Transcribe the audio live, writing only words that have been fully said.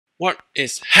What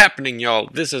is happening, y'all?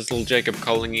 This is Little Jacob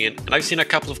calling in, and I've seen a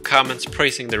couple of comments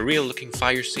praising the real looking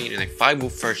fire scene in a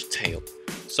 501st Tale.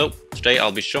 So today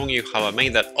I'll be showing you how I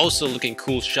made that also looking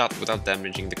cool shot without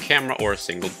damaging the camera or a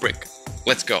single brick.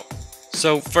 Let's go!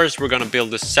 So first we're gonna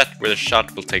build the set where the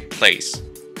shot will take place.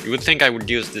 You would think I would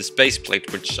use this base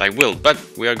plate, which I will, but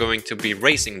we are going to be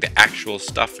raising the actual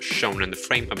stuff shown in the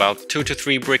frame about 2 to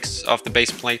 3 bricks off the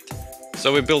base plate.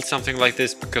 So we built something like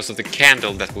this because of the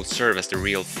candle that will serve as the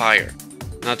real fire.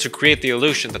 Now, to create the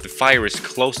illusion that the fire is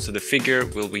close to the figure,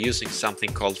 we'll be using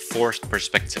something called forced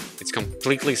perspective. It's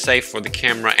completely safe for the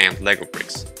camera and Lego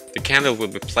bricks. The candle will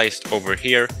be placed over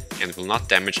here and will not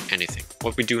damage anything.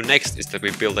 What we do next is that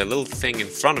we build a little thing in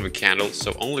front of the candle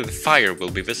so only the fire will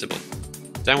be visible.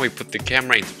 Then we put the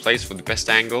camera into place for the best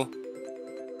angle,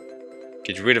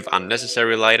 get rid of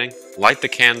unnecessary lighting, light the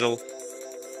candle,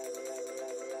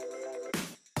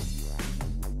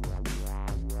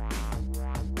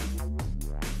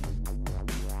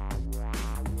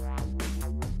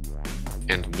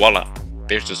 and voila!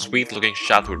 There's a sweet looking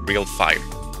shot with real fire.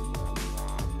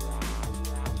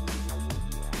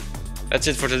 That's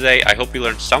it for today. I hope you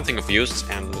learned something of use,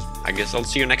 and I guess I'll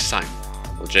see you next time.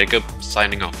 Well, Jacob,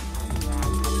 signing off.